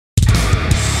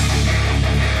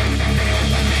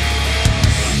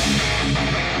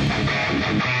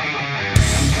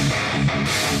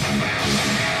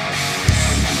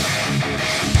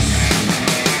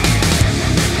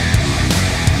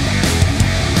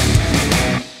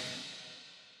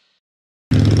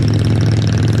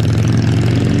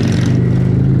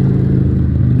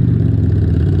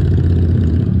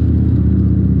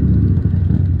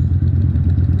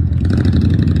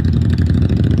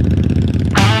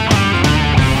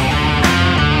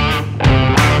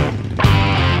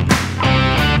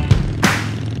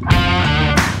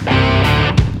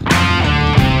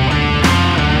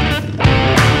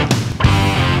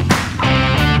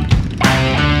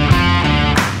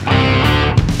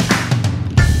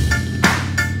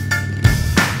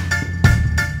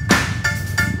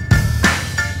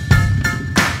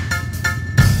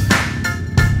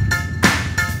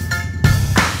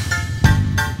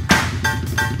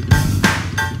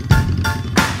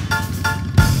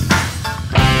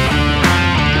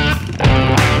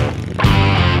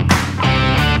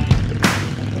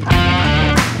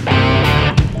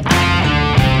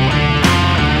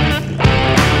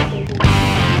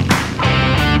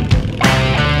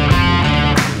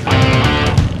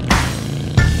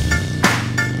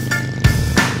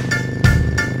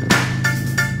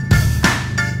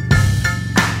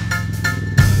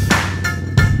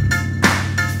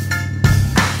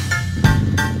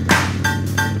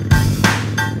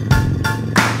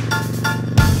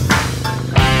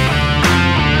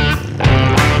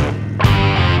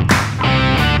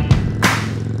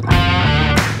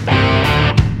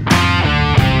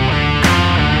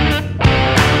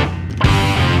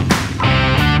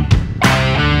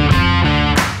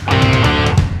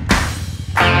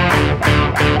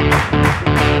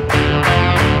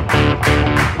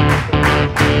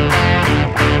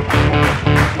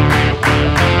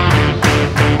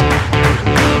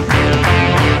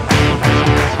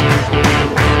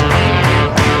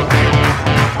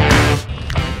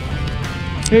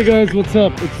Hey guys, what's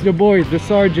up? It's your boy, the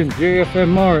Sergeant,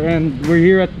 JFMR, and we're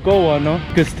here at Goa, no?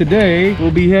 Because today, we'll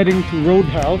be heading to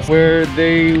Roadhouse, where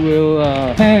they will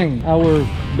hang our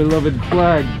beloved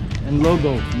flag and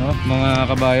logo, no?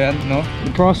 Mga kabayan, no?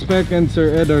 The Prospect and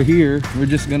Sir Ed are here. We're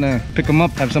just gonna pick them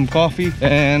up, have some coffee,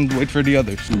 and wait for the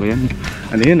others. Ano yan?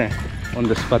 Ano yun eh? On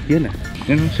the spot yun eh.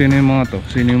 Yan, sino yung mga to?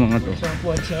 Sino yung mga to?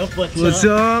 What's up? What's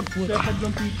up?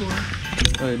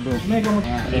 Ay, bro.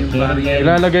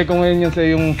 Ilalagay ko ngayon yun sa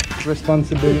yung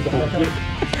responsibility.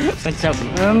 What's up?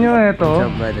 Alam nyo ito,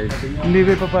 hindi ko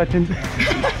ipapatsin.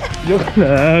 Joke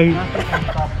lang.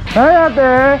 Hi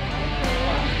ate!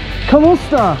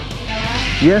 Kamusta?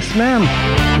 Yes ma'am.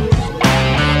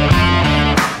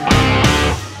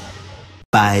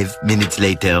 5 minutes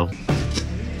later.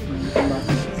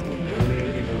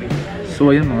 So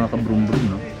ayan mga kabrum-brum,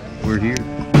 no? We're here.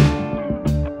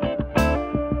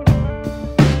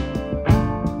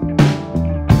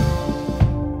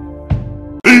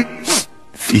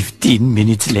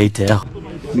 Minutes later.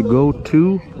 We go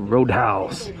to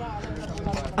Roadhouse.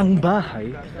 Ang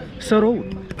bahay sa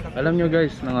road. Alam nyo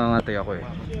guys, nangangatay ako eh.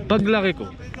 Paglaki ko,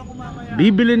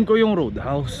 bibilin ko yung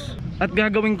Roadhouse at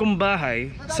gagawin kong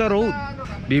bahay sa road.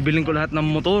 Bibilin ko lahat ng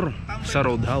motor sa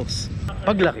Roadhouse.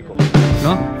 Paglaki ko,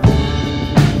 no?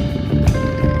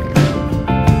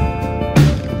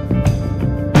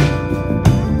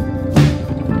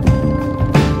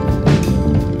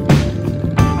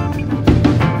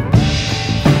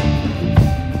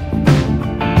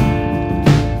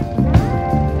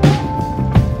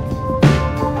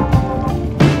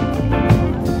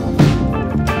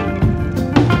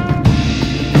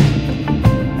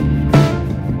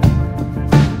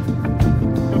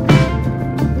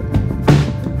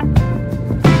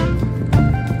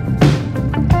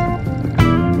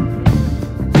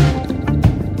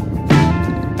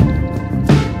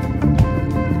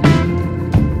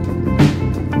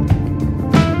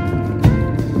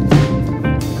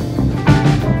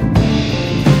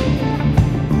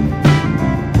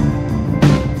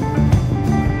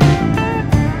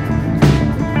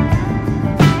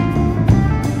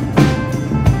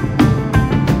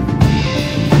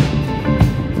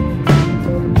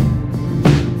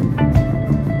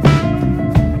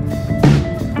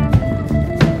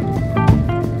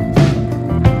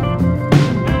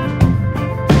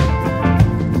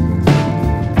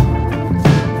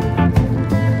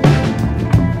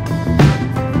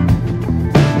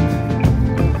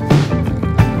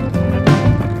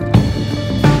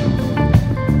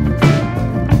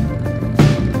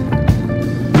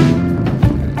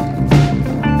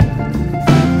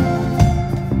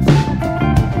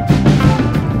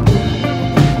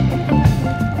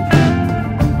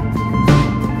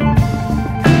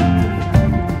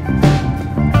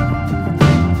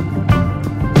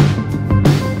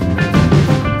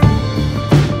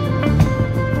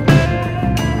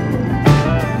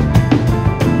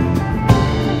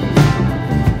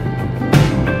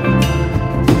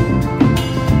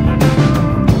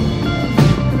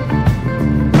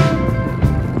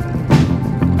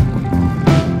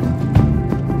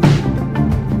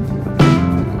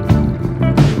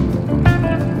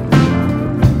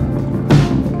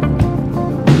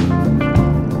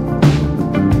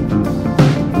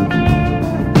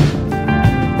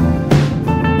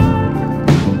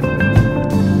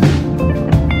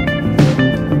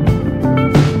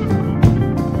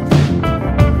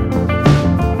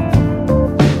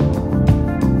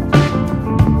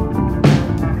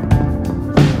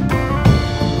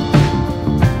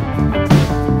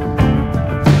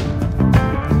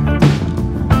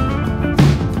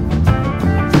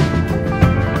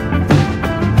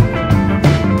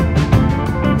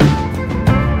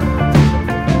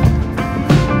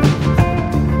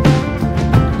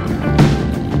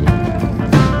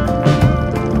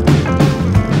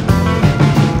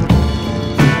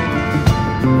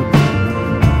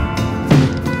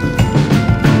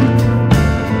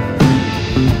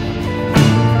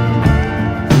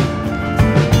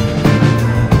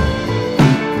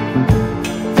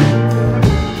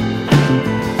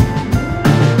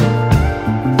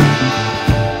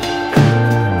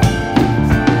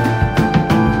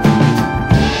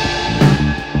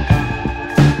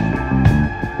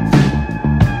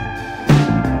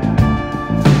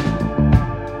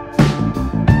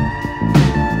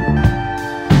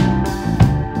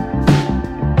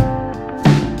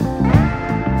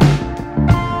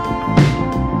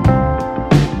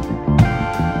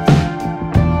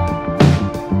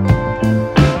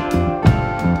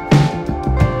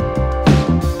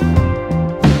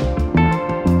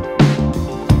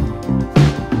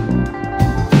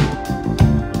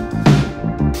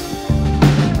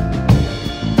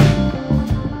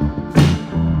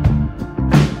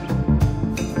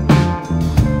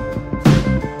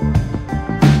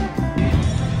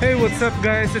 what's up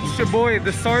guys? It's your boy,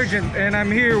 the Sergeant, and I'm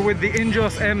here with the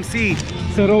Indios MC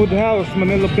sa Roadhouse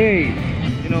Manila Bay.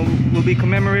 You know, will be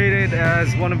commemorated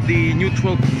as one of the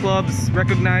neutral clubs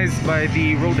recognized by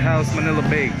the Roadhouse Manila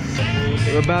Bay.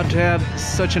 We're about to have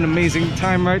such an amazing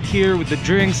time right here with the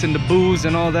drinks and the booze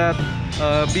and all that.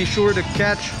 Be sure to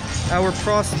catch our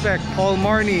prospect Paul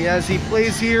Marnie as he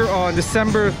plays here on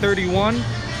December 31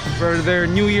 for their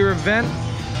New Year event.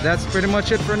 That's pretty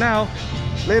much it for now.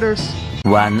 Laters.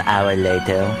 1 hour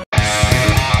later.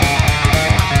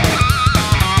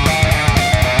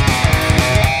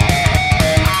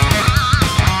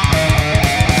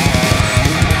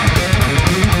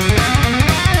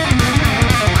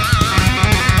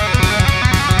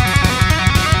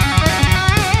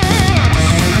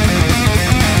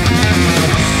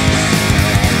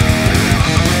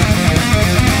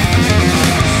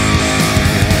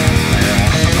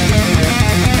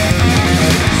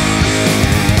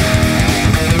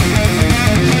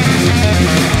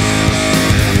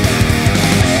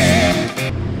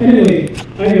 Anyway,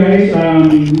 hi guys,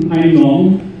 I'm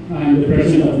Nong. I'm the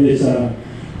president of this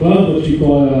club, what we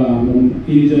call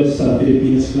Indios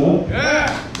Filipinas Club.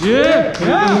 Yeah!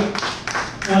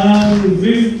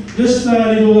 With just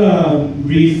a little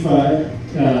brief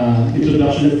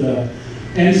introduction of the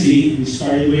MC. We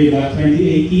started way back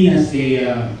 2018 as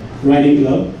a riding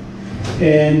club,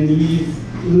 and we've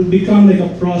become like a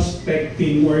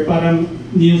prospecting or parang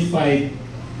neophyte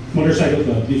motorcycle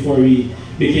club before we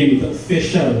became the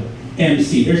official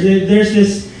MC. There's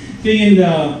this thing in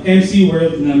the MC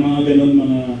world na mga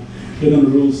ganon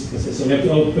rules kasi, so we have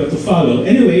to follow.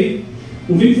 Anyway,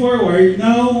 moving forward,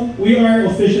 now we are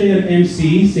officially an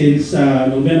MC since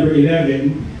November 11.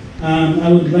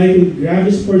 I would like to grab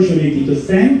this opportunity to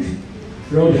thank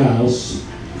Roadhouse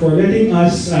for letting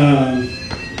us,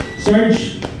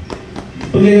 Sarge,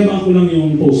 paglayabang ko lang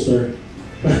yung poster.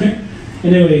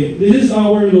 Anyway, this is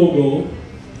our logo.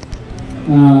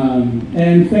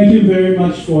 And thank you very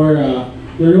much for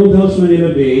the Roadhouse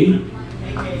Manila Bay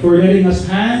for letting us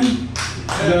hang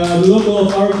the logo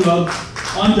of our club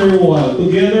on their wall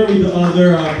together with the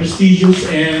other prestigious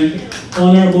and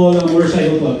honorable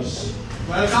motorcycle clubs.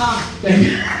 Welcome!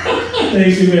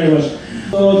 Thank you very much.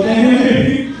 So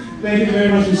thank you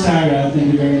very much, Ms. Sarah.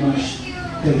 Thank you very much.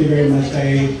 Thank you very much.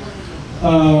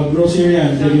 Bro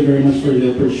Syrian, thank you very much for the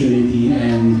opportunity,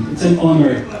 and it's an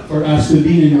honor for us to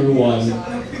be in your wall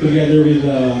together with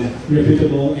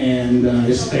reputable and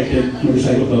respected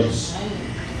motorcycle clubs.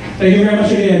 Thank you very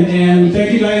much again, and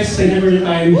thank you guys. Thank you for your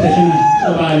time. Session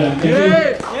na. Paalam. Thank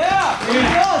you.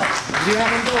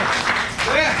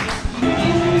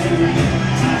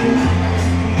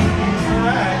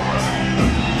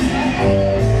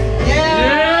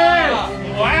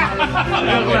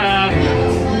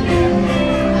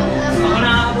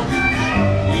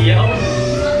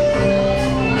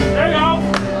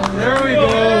 There we go!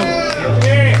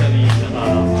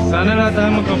 Sana na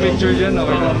tayo magpa-picture dyan,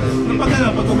 okay na.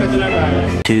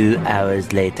 2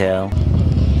 hours later.